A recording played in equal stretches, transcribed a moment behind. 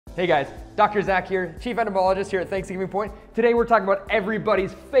Hey guys, Dr. Zach here, Chief Entomologist here at Thanksgiving Point. Today we're talking about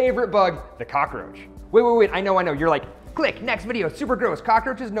everybody's favorite bug, the cockroach. Wait, I know, you're like, click, next video, super gross,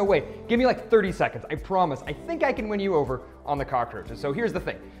 cockroaches, no way. Give me like 30 seconds, I promise. I think I can win you over on the cockroaches. So here's the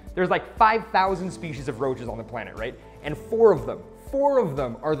thing, there's like 5,000 species of roaches on the planet, right? And four of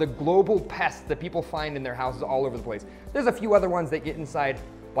them are the global pests that people find in their houses all over the place. There's a few other ones that get inside,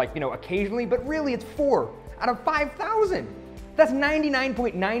 like, occasionally, but really it's 4 out of 5,000. That's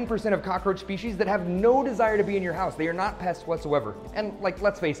 99.9% of cockroach species that have no desire to be in your house. They are not pests whatsoever. And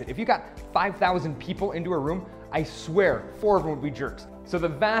let's face it, if you got 5,000 people into a room, I swear 4 of them would be jerks. So the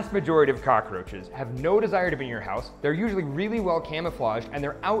vast majority of cockroaches have no desire to be in your house. They're usually really well camouflaged, and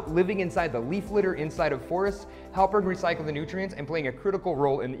they're out living inside the leaf litter inside of forests, helping recycle the nutrients and playing a critical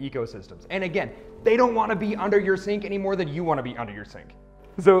role in the ecosystems. And again, they don't want to be under your sink any more than you want to be under your sink.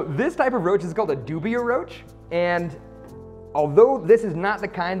 So this type of roach is called a dubia roach, and although this is not the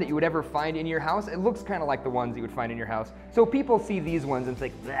kind that you would ever find in your house, it looks kind of like the ones you would find in your house. So people see these ones and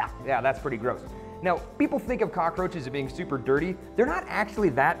think, yeah, that's pretty gross. Now, people think of cockroaches as being super dirty. They're not actually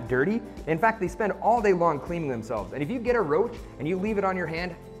that dirty. In fact, they spend all day long cleaning themselves. And if you get a roach and you leave it on your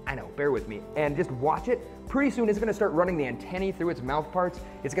hand, I know, bear with me, and just watch it, pretty soon it's gonna start running the antennae through its mouth parts.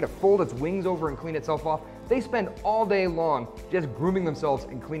 It's gonna fold its wings over and clean itself off. They spend all day long just grooming themselves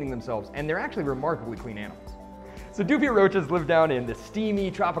and cleaning themselves, and they're actually remarkably clean animals. So dubia roaches live down in the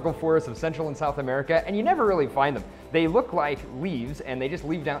steamy tropical forests of Central and South America, and you never really find them. They look like leaves, and they just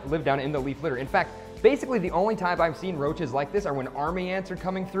live down in the leaf litter. In fact, basically the only time I've seen roaches like this are when army ants are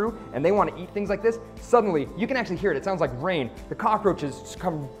coming through and they want to eat things like this. Suddenly, you can actually hear it. It sounds like rain. The cockroaches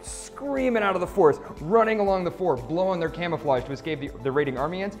come screaming out of the forest, running along the floor, blowing their camouflage to escape the raiding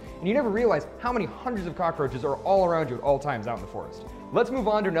army ants, and you never realize how many hundreds of cockroaches are all around you at all times out in the forest. Let's move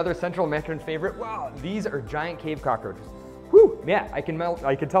on to another Central American favorite. Wow, these are giant cave cockroaches. Whew, yeah, I can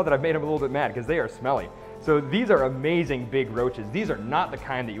tell that I've made them a little bit mad because they are smelly. So these are amazing big roaches. These are not the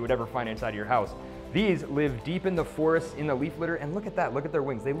kind that you would ever find inside your house. These live deep in the forest, in the leaf litter, and look at that, look at their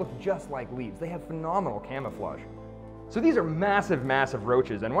wings. They look just like leaves. They have phenomenal camouflage. So these are massive, massive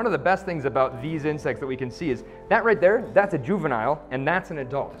roaches, and one of the best things about these insects that we can see is that right there, that's a juvenile, and that's an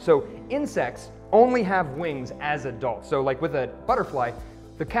adult. So insects only have wings as adults. So like with a butterfly,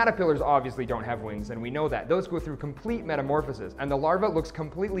 the caterpillars obviously don't have wings, and we know that. Those go through complete metamorphosis, and the larva looks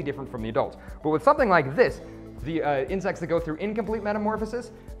completely different from the adults. But with something like this, the insects that go through incomplete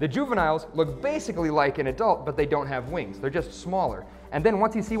metamorphosis, the juveniles look basically like an adult, but they don't have wings. They're just smaller. And then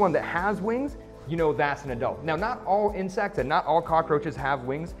once you see one that has wings, you know that's an adult. Now, not all insects and not all cockroaches have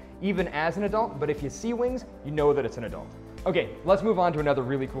wings, even as an adult, but if you see wings, you know that it's an adult. Okay, let's move on to another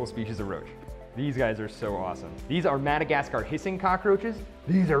really cool species of roach. These guys are so awesome. These are Madagascar hissing cockroaches.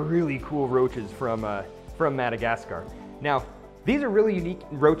 These are really cool roaches from Madagascar. Now, these are really unique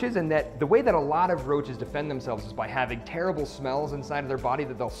roaches in that the way that a lot of roaches defend themselves is by having terrible smells inside of their body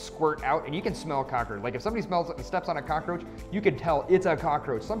that they'll squirt out, and you can smell a cockroach. Like if somebody steps on a cockroach, you can tell it's a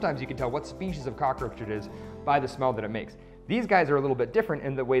cockroach. Sometimes you can tell what species of cockroach it is by the smell that it makes. These guys are a little bit different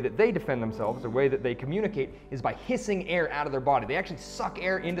in the way that they defend themselves. The way that they communicate is by hissing air out of their body. They actually suck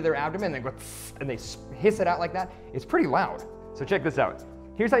air into their abdomen and they go and they hiss it out like that. It's pretty loud. So check this out.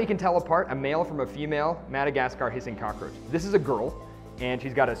 Here's how you can tell apart a male from a female Madagascar hissing cockroach. This is a girl, and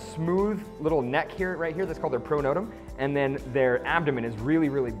she's got a smooth little neck here, right here, that's called their pronotum, and then their abdomen is really,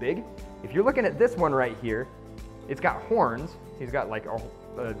 really big. If you're looking at this one right here, it's got horns. He's got like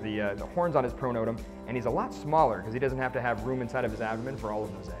the horns on his pronotum, and he's a lot smaller because he doesn't have to have room inside of his abdomen for all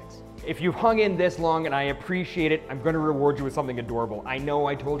of those eggs. If you've hung in this long, and I appreciate it, I'm going to reward you with something adorable. I know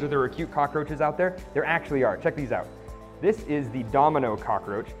I told you there were cute cockroaches out there. There actually are. Check these out. This is the domino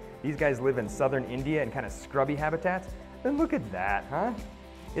cockroach. These guys live in southern India in kind of scrubby habitats. And look at that, huh?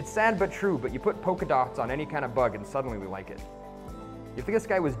 It's sad but true, but you put polka dots on any kind of bug and suddenly we like it. If this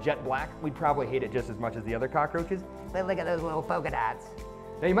guy was jet black, we'd probably hate it just as much as the other cockroaches. But look at those little polka dots.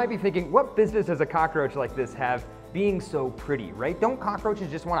 Now you might be thinking, what business does a cockroach like this have being so pretty, right? Don't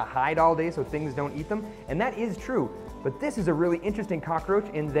cockroaches just want to hide all day so things don't eat them? And that is true. But this is a really interesting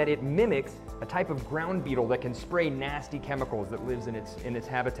cockroach in that it mimics a type of ground beetle that can spray nasty chemicals that lives in its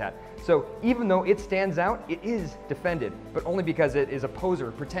habitat. So even though it stands out, it is defended, but only because it is a poser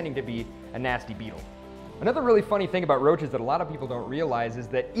pretending to be a nasty beetle. Another really funny thing about roaches that a lot of people don't realize is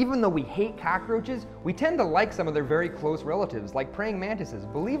that even though we hate cockroaches, we tend to like some of their very close relatives, like praying mantises.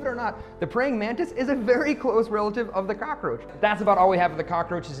 Believe it or not, the praying mantis is a very close relative of the cockroach. That's about all we have for the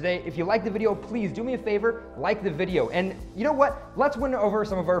cockroaches today. If you like the video, please do me a favor, like the video. And you know what? Let's win over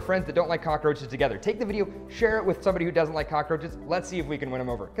some of our friends that don't like cockroaches together. Take the video, share it with somebody who doesn't like cockroaches. Let's see if we can win them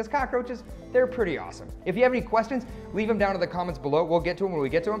over. Because cockroaches, they're pretty awesome. If you have any questions, leave them down in the comments below. We'll get to them when we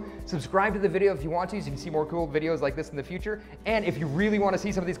get to them. Subscribe to the video if you want to, so you can see more cool videos like this in the future. And if you really want to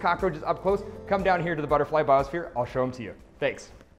see some of these cockroaches up close, come down here to the butterfly biosphere. I'll show them to you. Thanks.